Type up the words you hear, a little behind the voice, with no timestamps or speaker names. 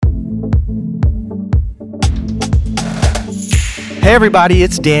Hey everybody,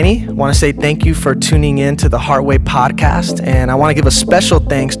 it's Danny. I want to say thank you for tuning in to the Heartway podcast, and I want to give a special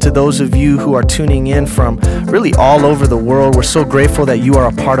thanks to those of you who are tuning in from really all over the world. We're so grateful that you are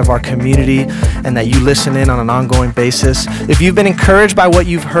a part of our community and that you listen in on an ongoing basis. If you've been encouraged by what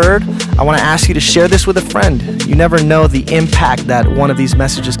you've heard, I want to ask you to share this with a friend. You never know the impact that one of these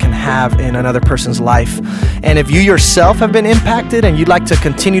messages can have in another person's life. And if you yourself have been impacted and you'd like to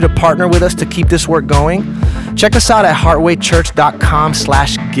continue to partner with us to keep this work going, check us out at heartwaychurch.com/give.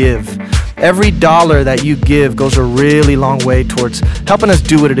 Every dollar that you give goes a really long way towards helping us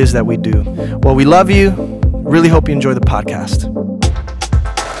do what it is that we do. Well, we love you. Really hope you enjoy the podcast.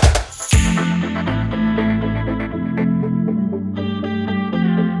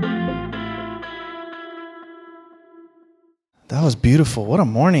 That was beautiful. What a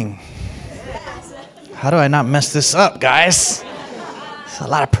morning. How do I not mess this up, guys? It's a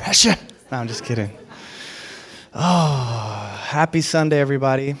lot of pressure. No, I'm just kidding. Oh, happy Sunday,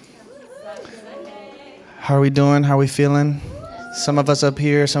 everybody. How are we doing? How are we feeling? Some of us up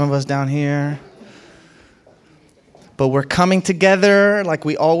here, some of us down here. But we're coming together like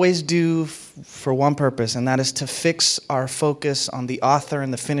we always do for one purpose, and that is to fix our focus on the author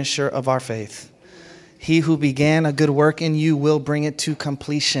and the finisher of our faith. He who began a good work in you will bring it to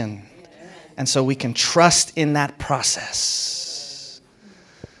completion. And so we can trust in that process.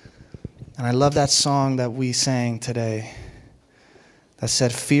 And I love that song that we sang today that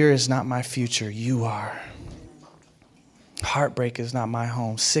said, "Fear is not my future, you are. Heartbreak is not my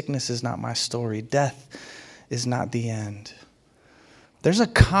home. Sickness is not my story. Death is not the end." There's a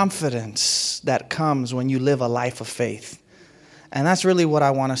confidence that comes when you live a life of faith. And that's really what I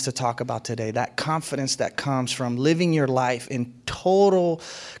want us to talk about today, that confidence that comes from living your life in total,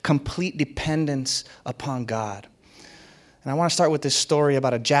 complete dependence upon God. And I want to start with this story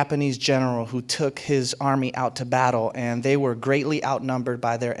about a Japanese general who took his army out to battle, and they were greatly outnumbered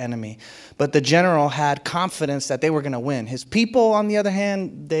by their enemy. But the general had confidence that they were going to win. His people, on the other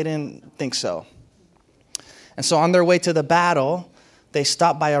hand, they didn't think so. And so on their way to the battle, they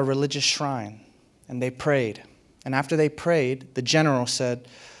stopped by a religious shrine, and they prayed. And after they prayed, the general said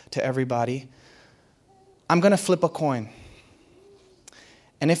to everybody, "I'm going to flip a coin.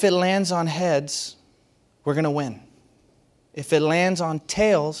 And if it lands on heads, we're going to win. If it lands on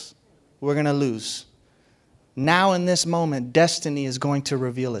tails, we're going to lose. Now in this moment, destiny is going to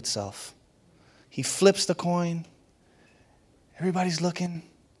reveal itself." He flips the coin. Everybody's looking.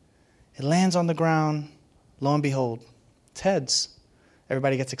 It lands on the ground. Lo and behold, it's heads.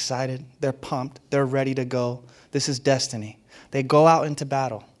 Everybody gets excited. They're pumped. They're ready to go. This is destiny. They go out into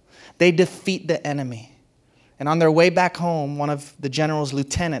battle. They defeat the enemy. And on their way back home, one of the general's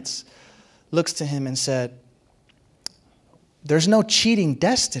lieutenants looks to him and said, "There's no cheating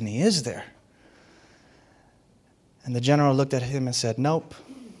destiny, is there?" And the general looked at him and said, "Nope."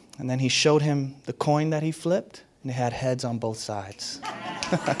 And then he showed him the coin that he flipped, and it had heads on both sides.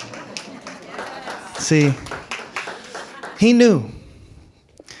 See, he knew.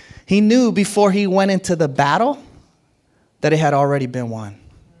 He knew before he went into the battle that it had already been won.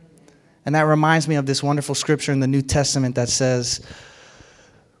 And that reminds me of this wonderful scripture in the New Testament that says,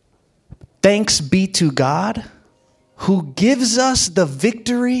 "Thanks be to God who gives us the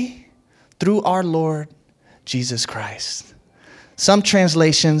victory through our Lord Jesus Christ." Some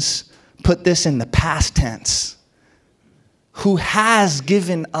translations put this in the past tense. Who has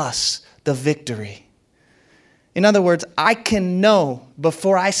given us the victory. In other words, I can know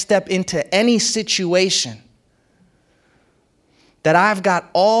before I step into any situation that I've got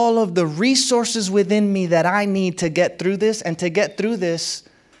all of the resources within me that I need to get through this, and to get through this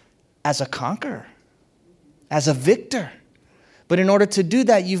as a conqueror, as a victor. But in order to do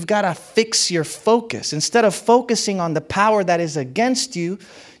that, you've got to fix your focus. Instead of focusing on the power that is against you,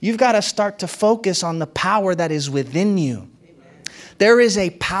 you've got to start to focus on the power that is within you. There is a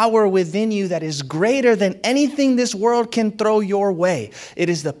power within you that is greater than anything this world can throw your way. It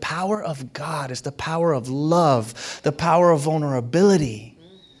is the power of God. It's the power of love, the power of vulnerability,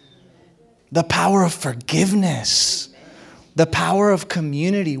 the power of forgiveness, the power of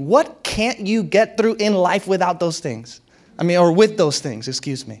community. What can't you get through in life without those things? Or with those things,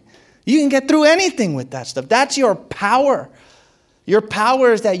 excuse me. You can get through anything with that stuff. That's your power. Your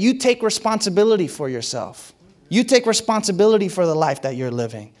power is that you take responsibility for yourself. You take responsibility for the life that you're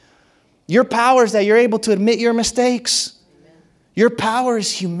living. Your power is that you're able to admit your mistakes. Your power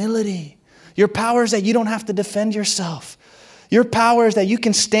is humility. Your power is that you don't have to defend yourself. Your power is that you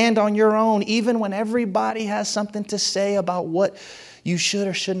can stand on your own even when everybody has something to say about what you should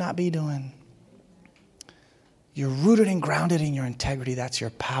or should not be doing. You're rooted and grounded in your integrity. That's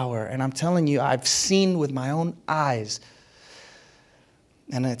your power. And I'm telling you, I've seen with my own eyes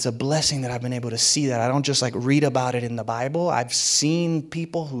And it's a blessing that I've been able to see that. I don't just like read about it in the Bible. I've seen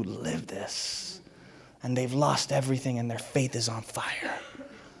people who live this. And they've lost everything and their faith is on fire.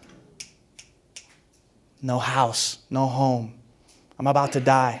 No house, no home. I'm about to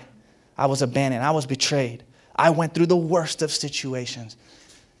die. I was abandoned. I was betrayed. I went through the worst of situations.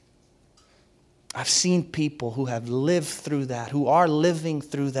 I've seen people who have lived through that, who are living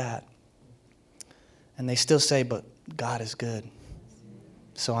through that. And they still say, but God is good.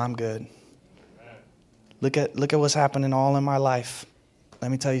 So I'm good. Look at what's happening all in my life. Let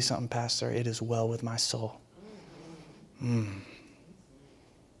me tell you something, Pastor. It is well with my soul.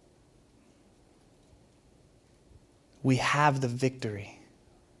 We have the victory.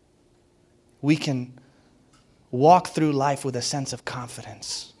 We can walk through life with a sense of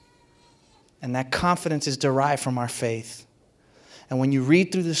confidence. And that confidence is derived from our faith. And when you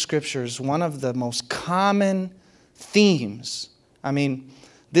read through the scriptures, one of the most common themes,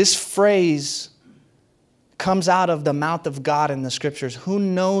 this phrase comes out of the mouth of God in the scriptures. Who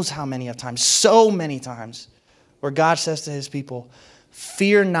knows how many of times, so many times, where God says to his people,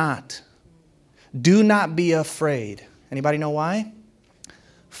 fear not, do not be afraid. Anybody know why?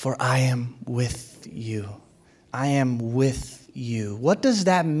 For I am with you. I am with you. What does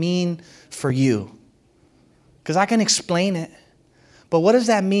that mean for you? Because I can explain it. But what does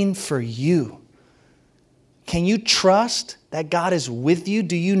that mean for you? Can you trust that God is with you?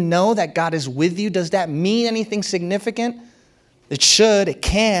 Do you know that God is with you? Does that mean anything significant? It should, it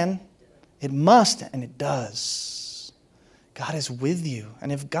can, it must, and it does. God is with you.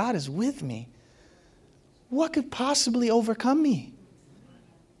 And if God is with me, what could possibly overcome me?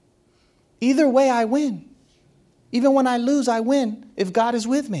 Either way, I win. Even when I lose, I win if God is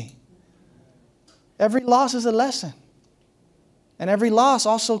with me. Every loss is a lesson. And every loss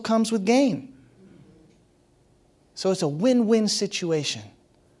also comes with gain. So it's a win-win situation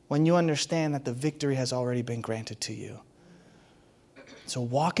when you understand that the victory has already been granted to you. So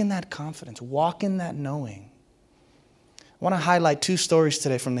walk in that confidence. Walk in that knowing. I want to highlight two stories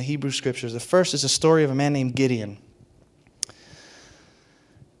today from the Hebrew Scriptures. The first is a story of a man named Gideon.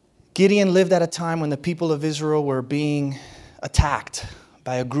 Gideon lived at a time when the people of Israel were being attacked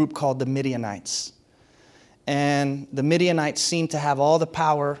by a group called the Midianites. And the Midianites seemed to have all the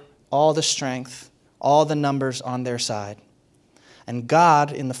power, all the strength, all the numbers on their side. And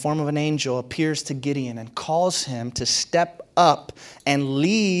God, in the form of an angel, appears to Gideon and calls him to step up and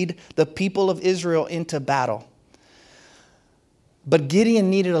lead the people of Israel into battle. But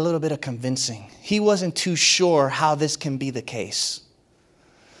Gideon needed a little bit of convincing. He wasn't too sure how this can be the case.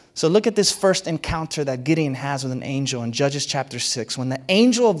 So look at this first encounter that Gideon has with an angel in Judges chapter 6. When the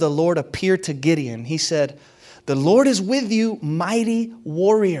angel of the Lord appeared to Gideon, he said, "The Lord is with you, mighty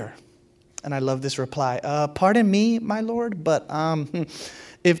warrior." And I love this reply. Pardon me, my Lord, but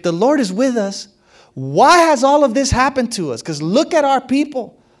if the Lord is with us, why has all of this happened to us? Because look at our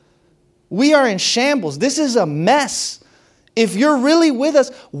people. We are in shambles. This is a mess. If you're really with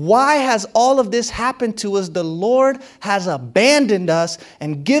us, why has all of this happened to us? The Lord has abandoned us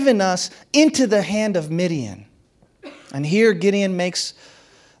and given us into the hand of Midian. And here Gideon makes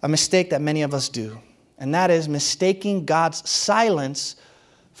a mistake that many of us do. And that is mistaking God's silence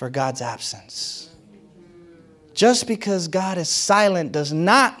for God's absence. Just because God is silent does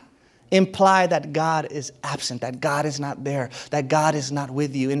not imply that God is absent, that God is not there, that God is not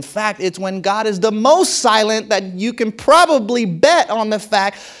with you. In fact, it's when God is the most silent that you can probably bet on the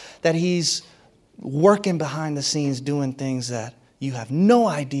fact that he's working behind the scenes doing things that you have no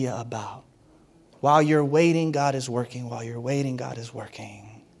idea about. While you're waiting, God is working. While you're waiting, God is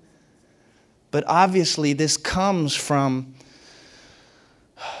working. But obviously, this comes from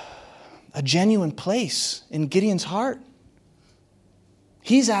a genuine place in Gideon's heart.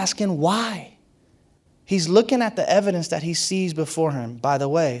 He's asking why. He's looking at the evidence that he sees before him. By the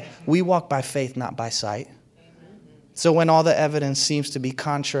way, we walk by faith, not by sight. So when all the evidence seems to be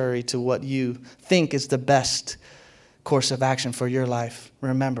contrary to what you think is the best course of action for your life,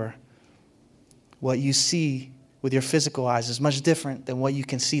 remember, what you see with your physical eyes is much different than what you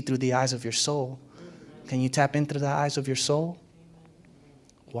can see through the eyes of your soul. Can you tap into the eyes of your soul?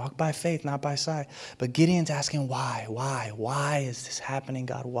 Walk by faith, not by sight. But Gideon's asking why? Why is this happening,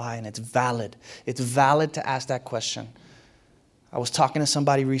 God? Why? And it's valid. It's valid to ask that question. I was talking to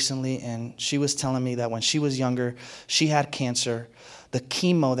somebody recently, and she was telling me that when she was younger, she had cancer. The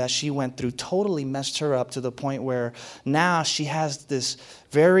chemo that she went through totally messed her up to the point where now she has this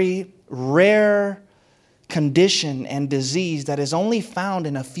very rare condition and disease that is only found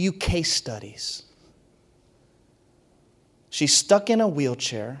in a few case studies. She's stuck in a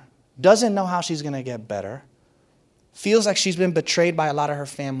wheelchair, doesn't know how she's going to get better. feels like she's been betrayed by a lot of her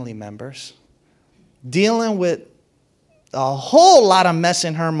family members, dealing with a whole lot of mess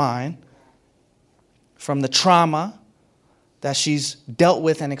in her mind from the trauma that she's dealt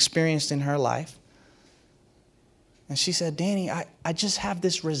with and experienced in her life. And she said, Danny, I just have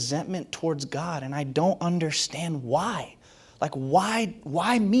this resentment towards God, and I don't understand why. Like,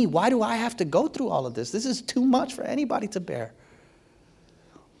 why me? Why do I have to go through all of this? This is too much for anybody to bear.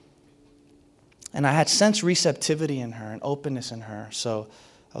 And I had sensed receptivity in her and openness in her, so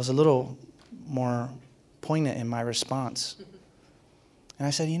I was a little more poignant in my response. And I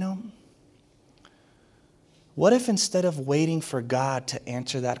said, what if instead of waiting for God to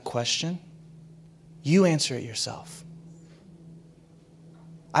answer that question, you answer it yourself?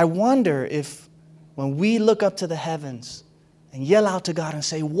 I wonder if when we look up to the heavens and yell out to God and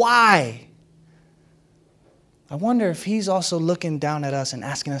say, why? I wonder if he's also looking down at us and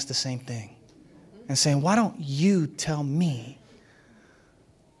asking us the same thing and saying, why don't you tell me?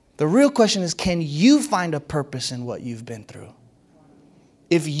 The real question is, can you find a purpose in what you've been through?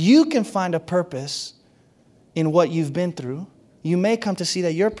 If you can find a purpose in what you've been through, you may come to see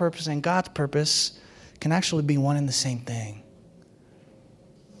that your purpose and God's purpose can actually be one and the same thing.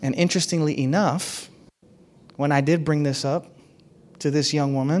 And interestingly enough, when I did bring this up to this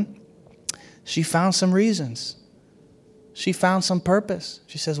young woman, she found some reasons. She found some purpose.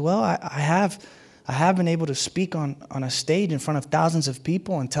 She says, well, I have been able to speak on a stage in front of thousands of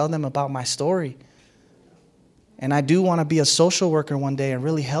people and tell them about my story. And I do want to be a social worker one day and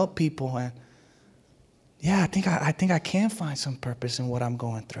really help people. And yeah, I think I can find some purpose in what I'm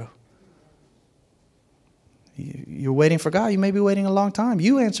going through. You're waiting for God. You may be waiting a long time.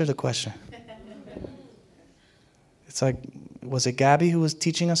 You answer the question. It's like, was it Gabby who was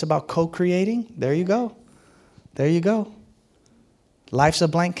teaching us about co-creating? There you go. There you go. Life's a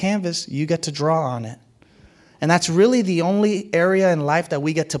blank canvas. You get to draw on it. And that's really the only area in life that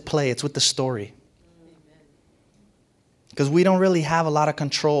we get to play. It's with the story. Because we don't really have a lot of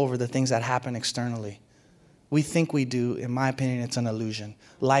control over the things that happen externally. We think we do. In my opinion, it's an illusion.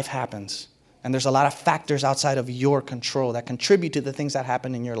 Life happens. And there's a lot of factors outside of your control that contribute to the things that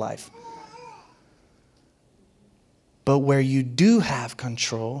happen in your life. But where you do have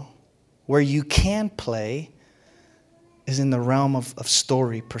control, where you can play, is in the realm of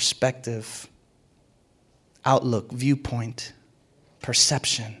story, perspective, outlook, viewpoint,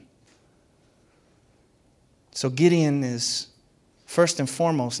 perception. So Gideon is, first and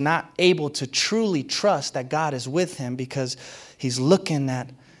foremost, not able to truly trust that God is with him because he's looking at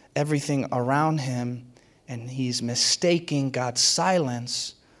everything around him and he's mistaking God's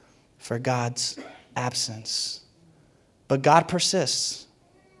silence for God's absence. But God persists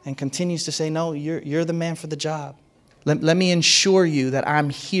and continues to say, no, you're the man for the job. Let me ensure you that I'm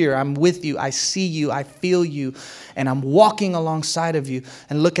here, I'm with you, I see you, I feel you, and I'm walking alongside of you.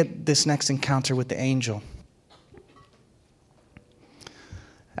 And look at this next encounter with the angel.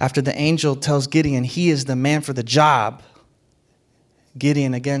 After the angel tells Gideon he is the man for the job,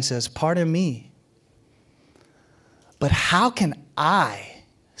 Gideon again says, pardon me, but how can I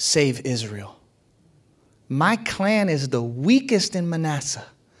save Israel? My clan is the weakest in Manasseh,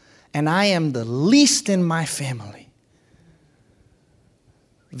 and I am the least in my family.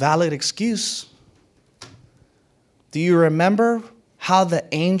 Valid excuse. Do you remember how the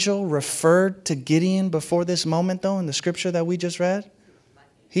angel referred to Gideon before this moment, though, in the scripture that we just read?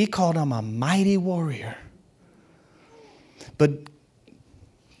 He called him a mighty warrior. But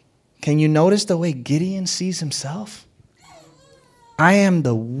can you notice the way Gideon sees himself? I am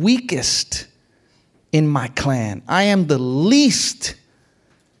the weakest in my clan. I am the least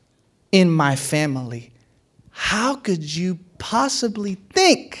in my family. How could you possibly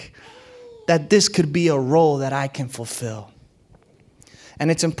think that this could be a role that I can fulfill? And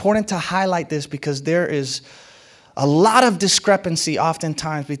it's important to highlight this because there is a lot of discrepancy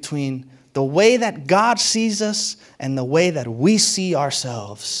oftentimes between the way that God sees us and the way that we see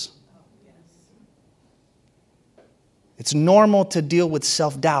ourselves. It's normal to deal with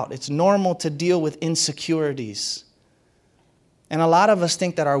self-doubt. It's normal to deal with insecurities. And a lot of us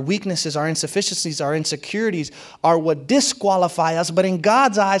think that our weaknesses, our insufficiencies, our insecurities are what disqualify us. But in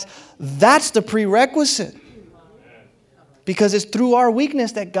God's eyes, that's the prerequisite. Because it's through our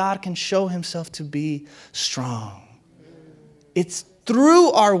weakness that God can show himself to be strong. It's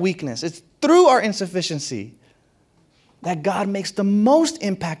through our weakness, it's through our insufficiency that God makes the most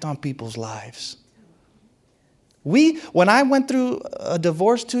impact on people's lives. When I went through a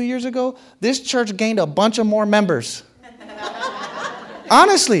divorce 2 years ago, this church gained a bunch of more members.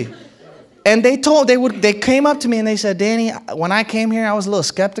 Honestly. And they came up to me and they said, Danny, when I came here, I was a little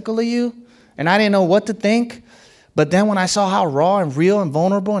skeptical of you and I didn't know what to think. But then when I saw how raw and real and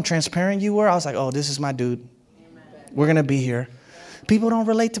vulnerable and transparent you were, I was like, oh, this is my dude. We're going to be here. People don't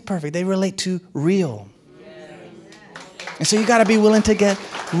relate to perfect. They relate to real. And so you got to be willing to get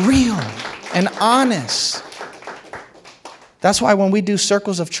real and honest. That's why when we do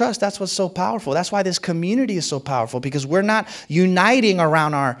circles of trust, that's what's so powerful. That's why this community is so powerful, because we're not uniting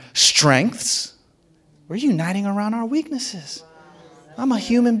around our strengths. We're uniting around our weaknesses. I'm a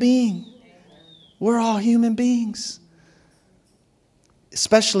human being. We're all human beings.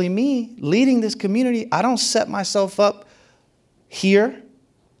 Especially me, leading this community, I don't set myself up here.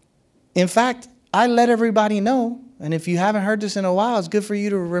 In fact, I let everybody know, and if you haven't heard this in a while, it's good for you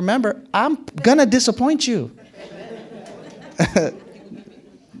to remember, I'm going to disappoint you.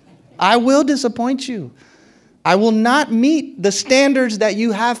 I will disappoint you. I will not meet the standards that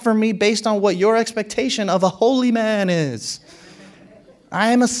you have for me based on what your expectation of a holy man is.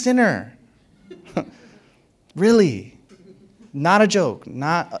 I am a sinner. Really. Not a joke.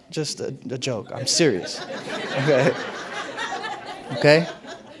 Not just a joke. I'm serious. Okay? Okay?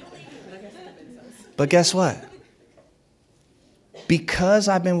 But guess what? Because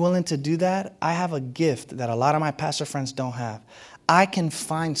I've been willing to do that, I have a gift that a lot of my pastor friends don't have. I can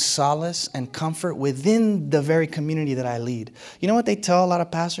find solace and comfort within the very community that I lead. You know what they tell a lot of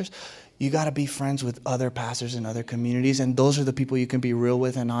pastors? You got to be friends with other pastors in other communities, and those are the people you can be real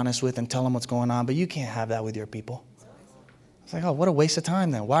with and honest with and tell them what's going on, but you can't have that with your people. It's like, oh, what a waste of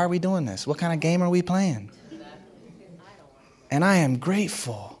time then. Why are we doing this? What kind of game are we playing? And I am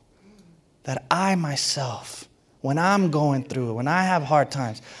grateful that I myself, when I'm going through it, when I have hard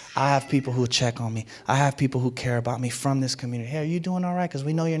times, I have people who check on me. I have people who care about me from this community. Hey, are you doing all right? Because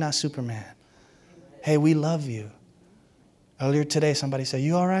we know you're not Superman. Hey, we love you. Earlier today, somebody said,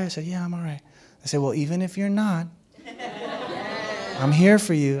 you all right? I said, yeah, I'm all right. I said, well, even if you're not, I'm here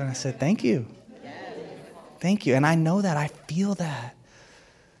for you. And I said, thank you. Thank you. And I know that. I feel that.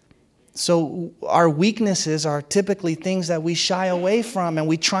 So our weaknesses are typically things that we shy away from, and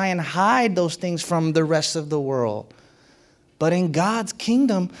we try and hide those things from the rest of the world. But in God's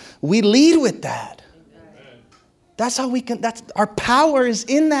kingdom, we lead with that. That's how we can, our power is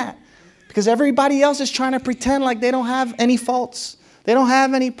in that. Because everybody else is trying to pretend like they don't have any faults. They don't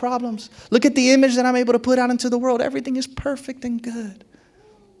have any problems. Look at the image that I'm able to put out into the world. Everything is perfect and good.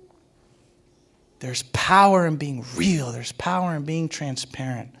 There's power in being real. There's power in being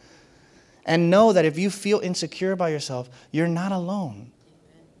transparent. And know that if you feel insecure about yourself, you're not alone.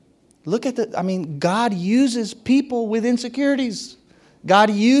 Look at God uses people with insecurities. God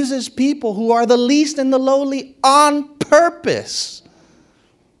uses people who are the least and the lowly on purpose.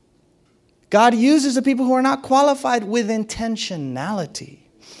 God uses the people who are not qualified with intentionality.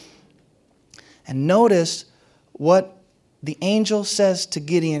 And notice what the angel says to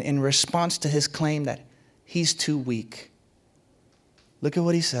Gideon in response to his claim that he's too weak. Look at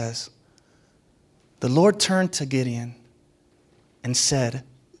what he says. The Lord turned to Gideon and said,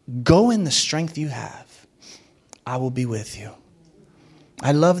 go in the strength you have. I will be with you.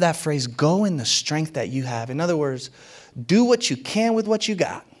 I love that phrase, go in the strength that you have. In other words, do what you can with what you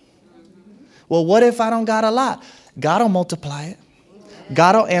got. Well, what if I don't got a lot? God will multiply it.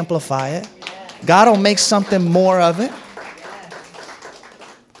 God will amplify it. God will make something more of it.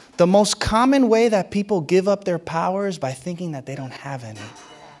 The most common way that people give up their power is by thinking that they don't have any.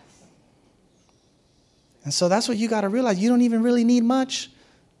 And so that's what you got to realize. You don't even really need much.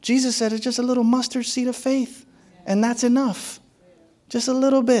 Jesus said it's just a little mustard seed of faith. And that's enough. Just a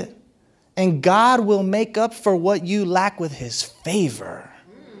little bit. And God will make up for what you lack with his favor.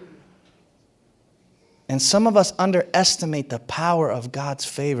 And some of us underestimate the power of God's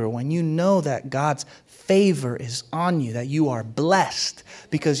favor when you know that God's favor is on you, that you are blessed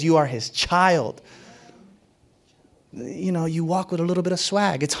because you are his child. You know, you walk with a little bit of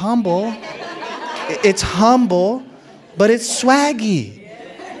swag. It's humble. It's humble, but it's swaggy.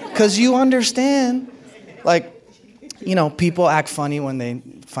 Because you understand, like, you know, people act funny when they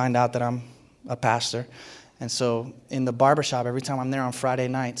find out that I'm a pastor. And so in the barbershop, every time I'm there on Friday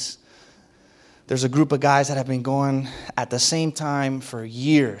nights, there's a group of guys that have been going at the same time for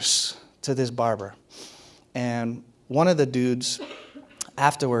years to this barber. And one of the dudes,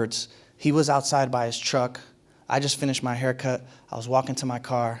 afterwards, he was outside by his truck. I just finished my haircut. I was walking to my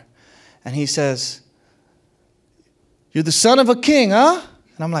car. And he says, you're the son of a king, huh?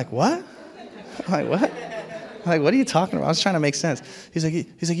 And I'm like, what? I'm like, what? I'm like, what are you talking about? I was trying to make sense. He's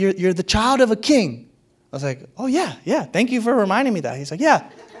like, you're the child of a king. I was like, oh, yeah. Thank you for reminding me that. He's like, yeah.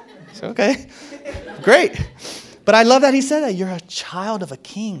 I said, okay, great. But I love that he said that. You're a child of a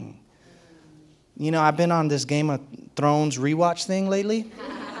king. You know, I've been on this Game of Thrones rewatch thing lately.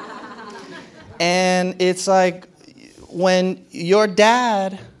 And it's like, when your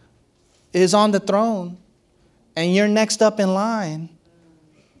dad is on the throne and you're next up in line,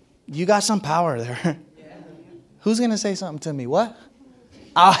 you got some power there. Who's going to say something to me? What?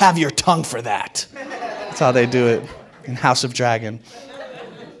 I'll have your tongue for that. That's how they do it in House of Dragon.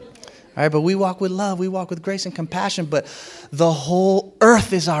 All right, but we walk with love. We walk with grace and compassion. But the whole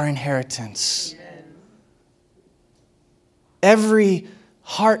earth is our inheritance. Every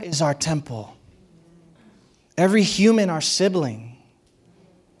heart is our temple. Every human our sibling.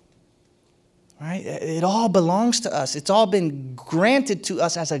 Right? It all belongs to us. It's all been granted to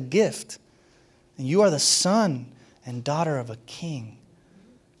us as a gift. And you are the son and daughter of a king.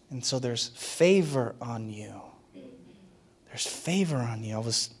 And so there's favor on you. There's favor on you. I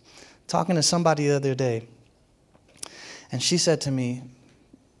was talking to somebody the other day, and she said to me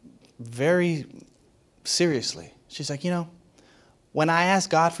very seriously, she's like, when I ask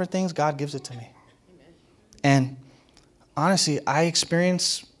God for things, God gives it to me. Amen. And honestly, I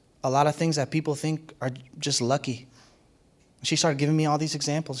experience a lot of things that people think are just lucky. She started giving me all these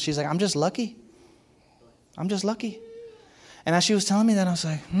examples. She's like, I'm just lucky. I'm just lucky. And as she was telling me that, I was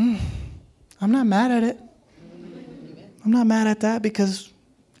like, I'm not mad at it. I'm not mad at that, because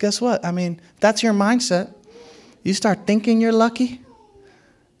guess what? I mean, that's your mindset. You start thinking you're lucky.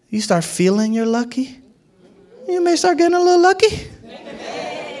 You start feeling you're lucky. You may start getting a little lucky.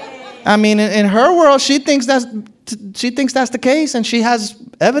 I mean, in her world, she thinks that's the case, and she has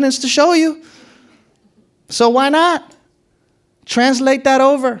evidence to show you. So why not? Translate that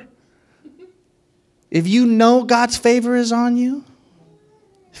over. If you know God's favor is on you,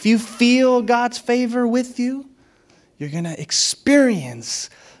 if you feel God's favor with you, you're going to experience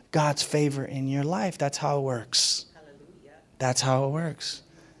God's favor in your life. That's how it works. Hallelujah. That's how it works.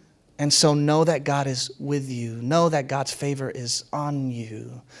 And so know that God is with you. Know that God's favor is on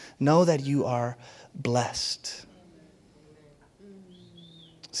you. Know that you are blessed.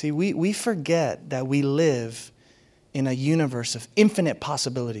 See, we forget that we live in a universe of infinite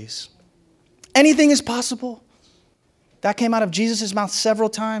possibilities. Anything is possible. That came out of Jesus' mouth several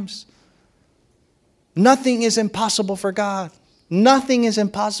times. Nothing is impossible for God. Nothing is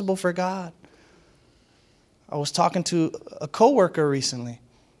impossible for God. I was talking to a coworker recently.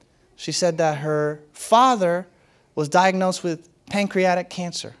 She said that her father was diagnosed with pancreatic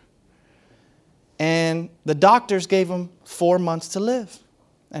cancer. And the doctors gave him 4 months to live.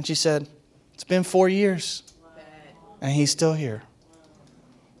 And she said, it's been 4 years. And he's still here.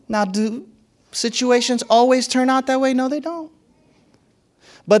 Now, do situations always turn out that way? No, they don't.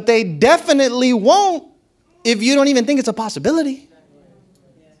 But they definitely won't if you don't even think it's a possibility.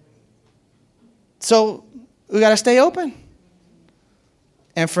 So we got to stay open.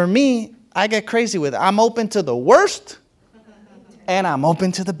 And for me, I get crazy with it. I'm open to the worst and I'm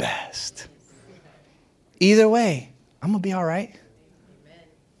open to the best. Either way, I'm going to be all right.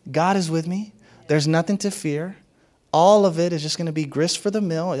 God is with me. There's nothing to fear. All of it is just going to be grist for the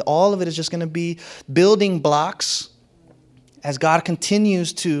mill. All of it is just going to be building blocks as God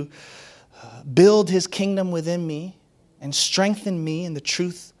continues to build his kingdom within me and strengthen me in the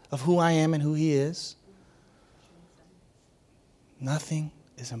truth of who I am and who he is. Nothing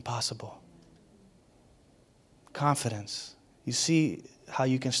is impossible. Confidence. You see how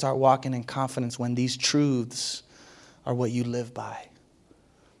you can start walking in confidence when these truths are what you live by.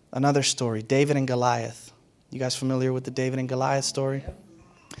 Another story, David and Goliath. You guys familiar with the David and Goliath story?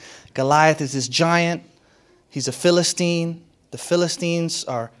 Goliath is this giant. He's a Philistine. The Philistines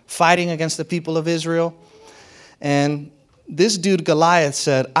are fighting against the people of Israel. And this dude, Goliath,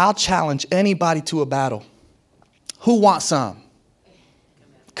 said, I'll challenge anybody to a battle. Who wants some?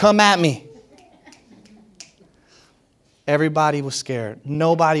 Come at me. Everybody was scared.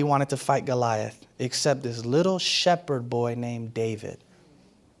 Nobody wanted to fight Goliath except this little shepherd boy named David.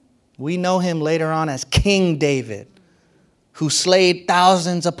 We know him later on as King David, who slayed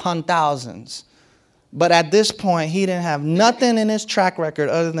thousands upon thousands. But at this point, he didn't have nothing in his track record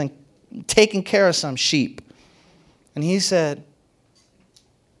other than taking care of some sheep. And he said,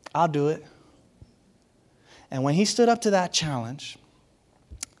 I'll do it. And when he stood up to that challenge,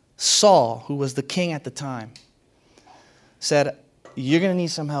 Saul, who was the king at the time, said, you're going to need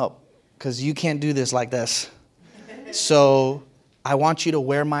some help because you can't do this like this. So I want you to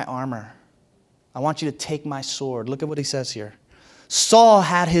wear my armor. I want you to take my sword. Look at what he says here. Saul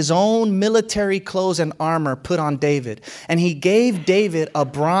had his own military clothes and armor put on David, and he gave David a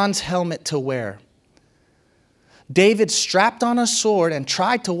bronze helmet to wear. David strapped on a sword and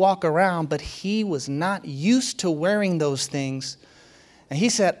tried to walk around, but he was not used to wearing those things. And he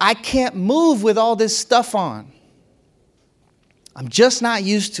said, I can't move with all this stuff on. I'm just not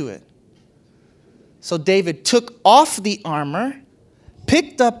used to it. So David took off the armor,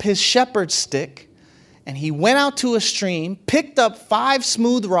 picked up his shepherd's stick, and he went out to a stream, picked up 5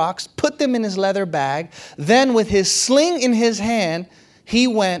 smooth rocks, put them in his leather bag. Then with his sling in his hand, he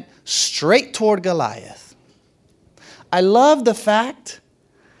went straight toward Goliath. I love the fact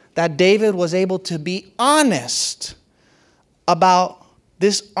that David was able to be honest about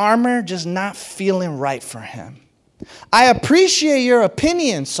this armor just not feeling right for him. I appreciate your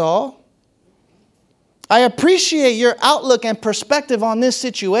opinion, Saul. I appreciate your outlook and perspective on this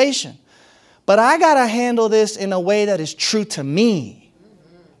situation. But I got to handle this in a way that is true to me.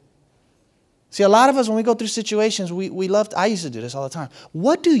 See, a lot of us, when we go through situations, we love I used to do this all the time.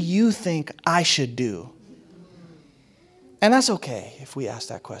 What do you think I should do? And that's okay if we ask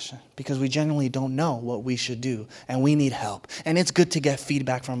that question, because we genuinely don't know what we should do, and we need help. And it's good to get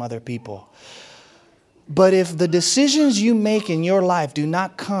feedback from other people. But if the decisions you make in your life do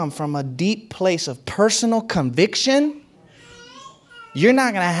not come from a deep place of personal conviction, you're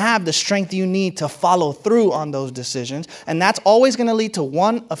not going to have the strength you need to follow through on those decisions. And that's always going to lead to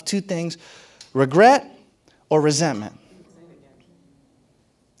one of 2 things: regret or resentment.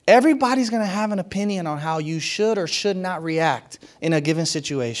 Everybody's going to have an opinion on how you should or should not react in a given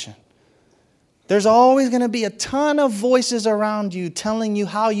situation. There's always going to be a ton of voices around you telling you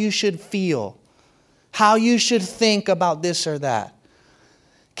how you should feel, how you should think about this or that.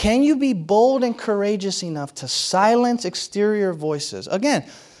 Can you be bold and courageous enough to silence exterior voices? Again,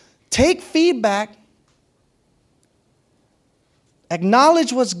 take feedback,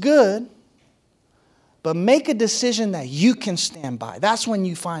 acknowledge what's good, but make a decision that you can stand by. That's when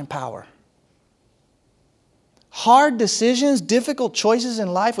you find power. Hard decisions, difficult choices in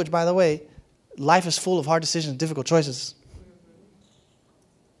life, which, by the way, life is full of hard decisions, difficult choices.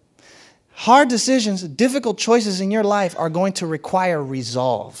 Hard decisions, difficult choices in your life are going to require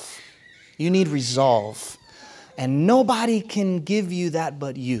resolve. You need resolve. And nobody can give you that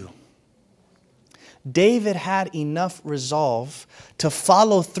but you. David had enough resolve to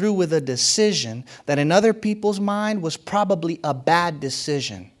follow through with a decision that in other people's mind was probably a bad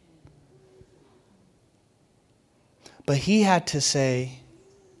decision. But he had to say,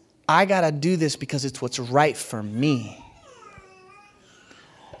 I got to do this because it's what's right for me.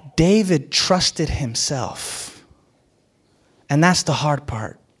 David trusted himself. And that's the hard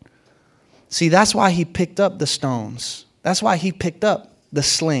part. See, that's why he picked up the stones. That's why he picked up the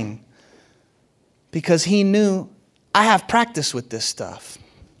sling. Because he knew, I have practice with this stuff.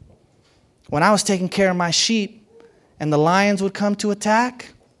 When I was taking care of my sheep and the lions would come to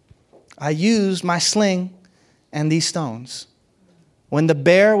attack, I used my sling and these stones. When the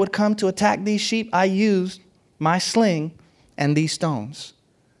bear would come to attack these sheep, I used my sling and these stones.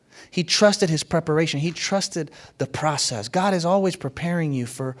 He trusted his preparation. He trusted the process. God is always preparing you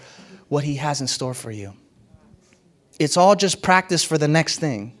for what he has in store for you. It's all just practice for the next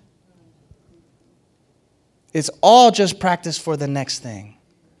thing. It's all just practice for the next thing.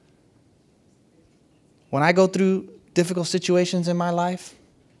 When I go through difficult situations in my life,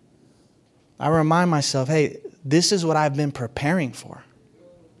 I remind myself, hey, this is what I've been preparing for.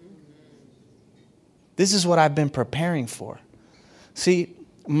 This is what I've been preparing for. See,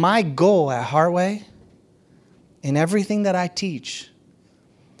 my goal at Heartway, in everything that I teach,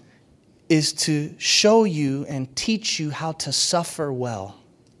 is to show you and teach you how to suffer well.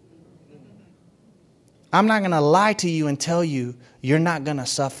 I'm not going to lie to you and tell you you're not going to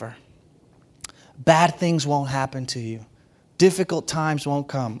suffer. Bad things won't happen to you. Difficult times won't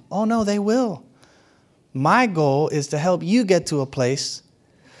come. Oh, no, they will. My goal is to help you get to a place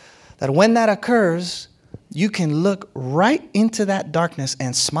that when that occurs, you can look right into that darkness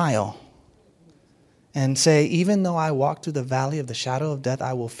and smile and say, even though I walk through the valley of the shadow of death,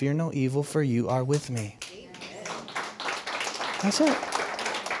 I will fear no evil, for you are with me. That's it.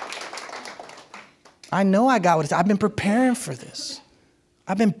 I know I got what it's. I've been preparing for this.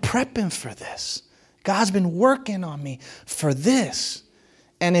 I've been prepping for this. God's been working on me for this.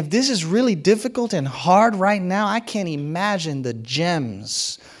 And if this is really difficult and hard right now, I can't imagine the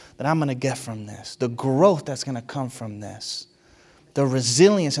gems that I'm going to get from this, the growth that's going to come from this, the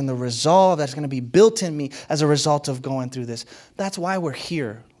resilience and the resolve that's going to be built in me as a result of going through this. That's why we're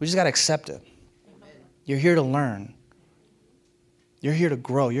here. We just got to accept it. You're here to learn. You're here to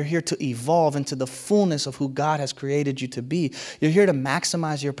grow. You're here to evolve into the fullness of who God has created you to be. You're here to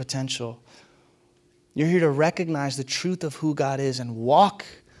maximize your potential. You're here to recognize the truth of who God is and walk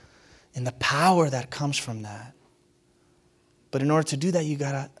in the power that comes from that. But in order to do that, you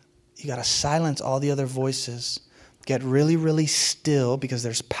gotta silence all the other voices. Get really, really still, because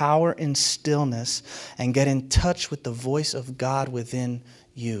there's power in stillness, and get in touch with the voice of God within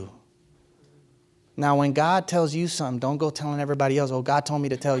you. Now, when God tells you something, don't go telling everybody else, oh, God told me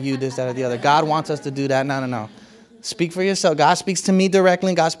to tell you this, that, or the other. God wants us to do that. No. Speak for yourself. God speaks to me directly,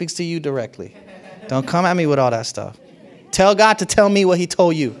 and God speaks to you directly. Don't come at me with all that stuff. Tell God to tell me what he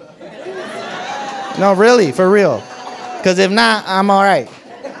told you. No, really, for real. Because if not, I'm all right.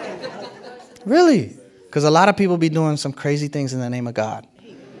 Really. Because a lot of people be doing some crazy things in the name of God.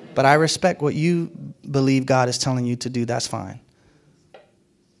 But I respect what you believe God is telling you to do. That's fine.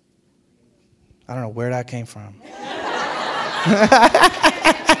 I don't know where that came from.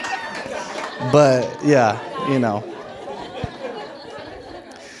 But, yeah, you know.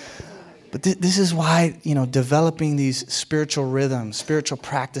 But this is why, developing these spiritual rhythms, spiritual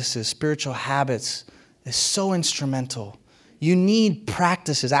practices, spiritual habits is so instrumental. You need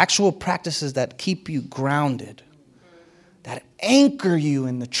practices, actual practices that keep you grounded, that anchor you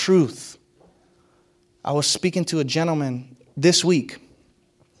in the truth. I was speaking to a gentleman this week.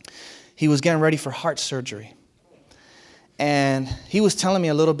 He was getting ready for heart surgery. And he was telling me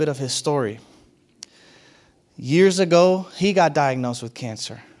a little bit of his story. Years ago, he got diagnosed with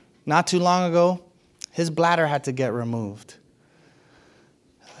cancer. Not too long ago, his bladder had to get removed.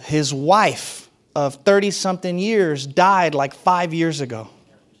 His wife of 30-something years died like 5 years ago.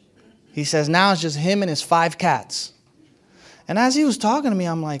 He says now it's just him and his 5 cats. And as he was talking to me,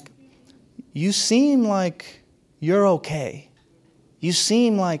 I'm like, you seem like you're okay. You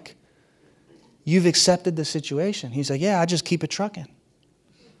seem like you've accepted the situation. He's like, yeah, I just keep it trucking.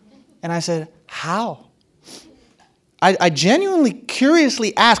 And I said, how? I genuinely,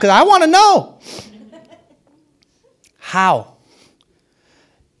 curiously asked, because I want to know. How?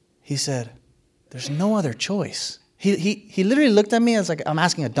 He said, there's no other choice. He literally looked at me as like I'm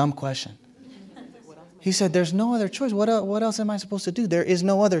asking a dumb question. He said, there's no other choice. What else am I supposed to do? There is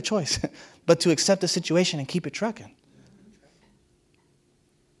no other choice but to accept the situation and keep it trucking.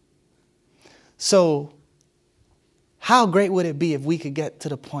 So, how great would it be if we could get to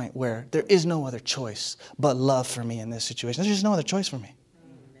the point where there is no other choice but love for me in this situation? There's just no other choice for me.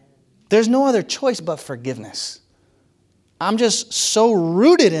 There's no other choice but forgiveness. I'm just so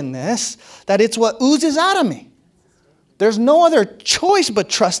rooted in this that it's what oozes out of me. There's no other choice but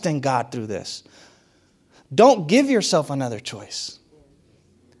trust in God through this. Don't give yourself another choice.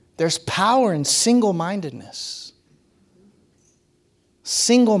 There's power in single-mindedness.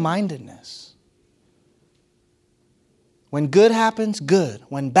 Single-mindedness. When good happens, good.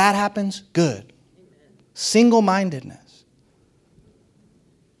 When bad happens, good. Single-mindedness.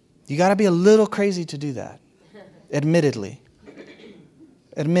 You got to be a little crazy to do that. Admittedly.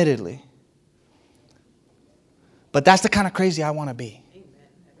 Admittedly. But that's the kind of crazy I want to be.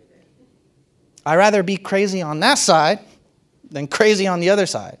 I'd rather be crazy on that side than crazy on the other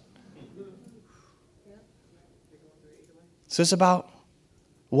side. So it's about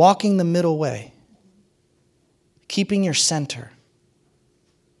walking the middle way. Keeping your center.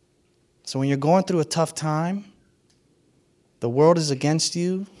 So when you're going through a tough time, the world is against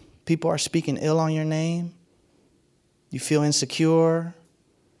you, people are speaking ill on your name, you feel insecure,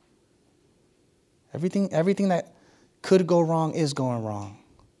 everything that could go wrong is going wrong.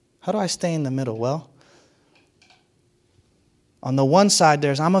 How do I stay in the middle? Well, on the one side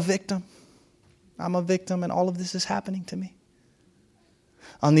there's I'm a victim and all of this is happening to me.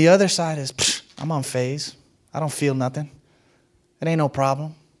 On the other side is I'm unfazed. I don't feel nothing. It ain't no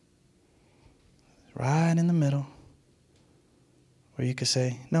problem. Right in the middle. Where you could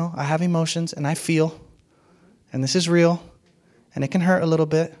say, no, I have emotions and I feel. And this is real. And it can hurt a little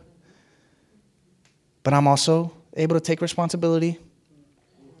bit. But I'm also able to take responsibility.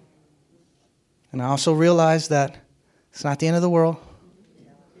 And I also realize that it's not the end of the world.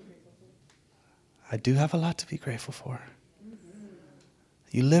 I do have a lot to be grateful for.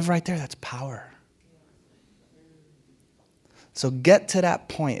 You live right there, that's power. So get to that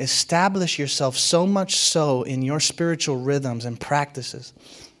point. Establish yourself so much so in your spiritual rhythms and practices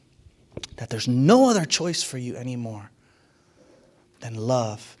that there's no other choice for you anymore than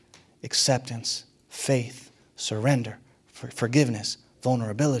love, acceptance, faith, surrender, forgiveness,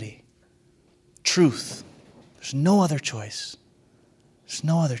 vulnerability, truth. There's no other choice. There's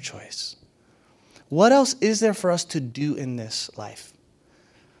no other choice. What else is there for us to do in this life?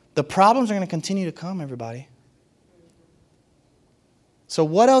 The problems are going to continue to come, everybody. So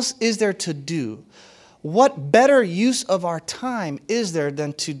what else is there to do? What better use of our time is there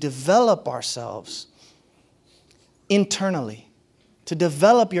than to develop ourselves internally, to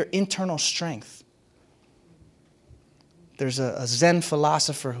develop your internal strength? There's a Zen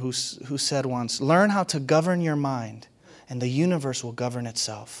philosopher who said once, learn how to govern your mind and the universe will govern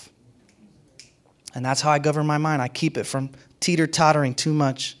itself. And that's how I govern my mind. I keep it from teeter-tottering too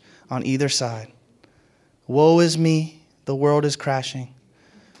much on either side. Woe is me. The world is crashing.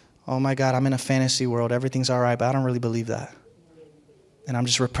 Oh my God, I'm in a fantasy world. Everything's all right, but I don't really believe that. And I'm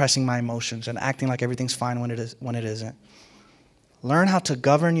just repressing my emotions and acting like everything's fine when it isn't. Learn how to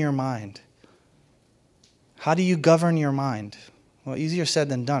govern your mind. How do you govern your mind? Well, easier said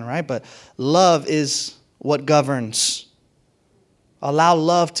than done, right? But love is what governs. Allow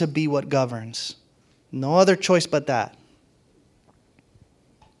love to be what governs. No other choice but that.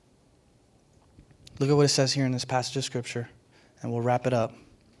 Look at what it says here in this passage of Scripture, and we'll wrap it up.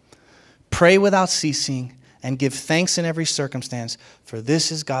 Pray without ceasing and give thanks in every circumstance, for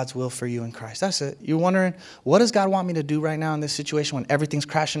this is God's will for you in Christ. That's it. You're wondering, what does God want me to do right now in this situation when everything's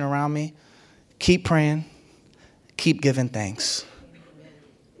crashing around me? Keep praying. Keep giving thanks.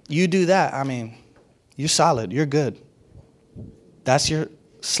 You do that, I mean, you're solid. You're good. That's your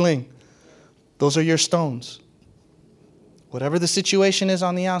sling. Those are your stones. Whatever the situation is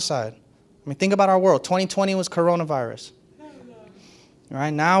on the outside. I mean, think about our world. 2020 was coronavirus.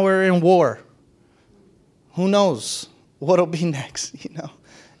 Right? Now we're in war. Who knows what'll be next,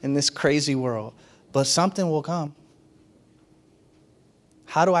 in this crazy world. But something will come.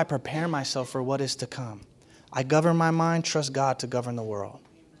 How do I prepare myself for what is to come? I govern my mind, trust God to govern the world.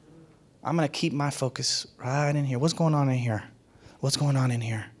 I'm going to keep my focus right in here. What's going on in here? What's going on in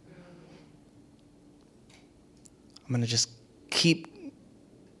here? I'm going to just keep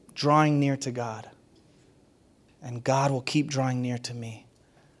drawing near to God. And God will keep drawing near to me.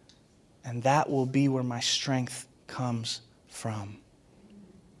 And that will be where my strength comes from.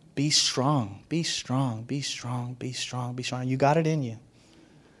 Be strong, be strong, be strong, be strong, be strong. You got it in you.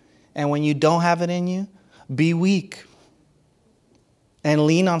 And when you don't have it in you, be weak. And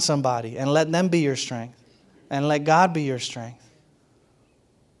lean on somebody and let them be your strength. And let God be your strength.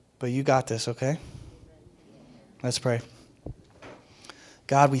 But you got this, okay? Let's pray.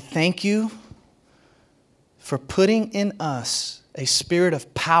 God, we thank you for putting in us a spirit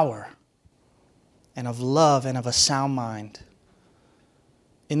of power and of love and of a sound mind.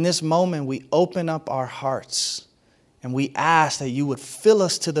 In this moment, we open up our hearts and we ask that you would fill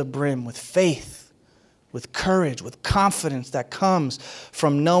us to the brim with faith, with courage, with confidence that comes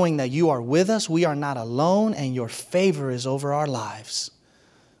from knowing that you are with us, we are not alone, and your favor is over our lives.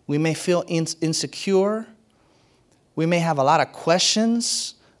 We may feel insecure. We may have a lot of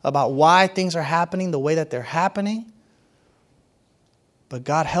questions about why things are happening the way that they're happening. But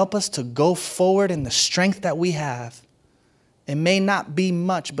God, help us to go forward in the strength that we have. It may not be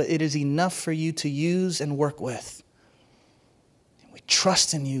much, but it is enough for you to use and work with. And we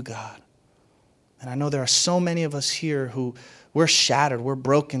trust in you, God. And I know there are so many of us here who we're shattered, we're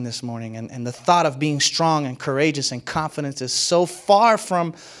broken this morning. And the thought of being strong and courageous and confident is so far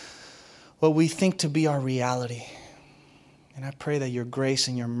from what we think to be our reality. And I pray that your grace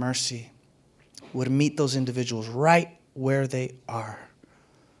and your mercy would meet those individuals right where they are.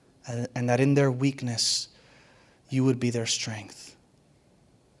 And that in their weakness, you would be their strength.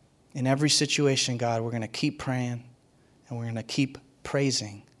 In every situation, God, we're going to keep praying and we're going to keep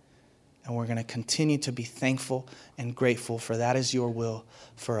praising. And we're going to continue to be thankful and grateful, for that is your will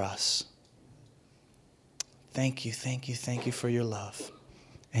for us. Thank you, thank you, thank you for your love.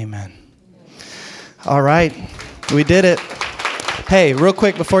 Amen. All right, we did it. Hey, real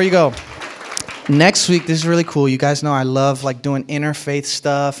quick before you go. Next week, this is really cool. You guys know I love doing interfaith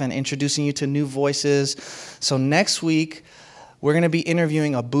stuff and introducing you to new voices. So next week, we're going to be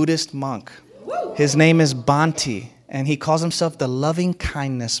interviewing a Buddhist monk. His name is Bhante, and he calls himself the loving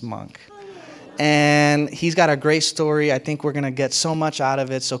kindness monk. And he's got a great story. I think we're going to get so much out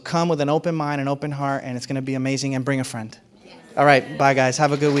of it. So come with an open mind, an open heart, and it's going to be amazing. And bring a friend. All right, bye, guys.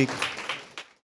 Have a good week.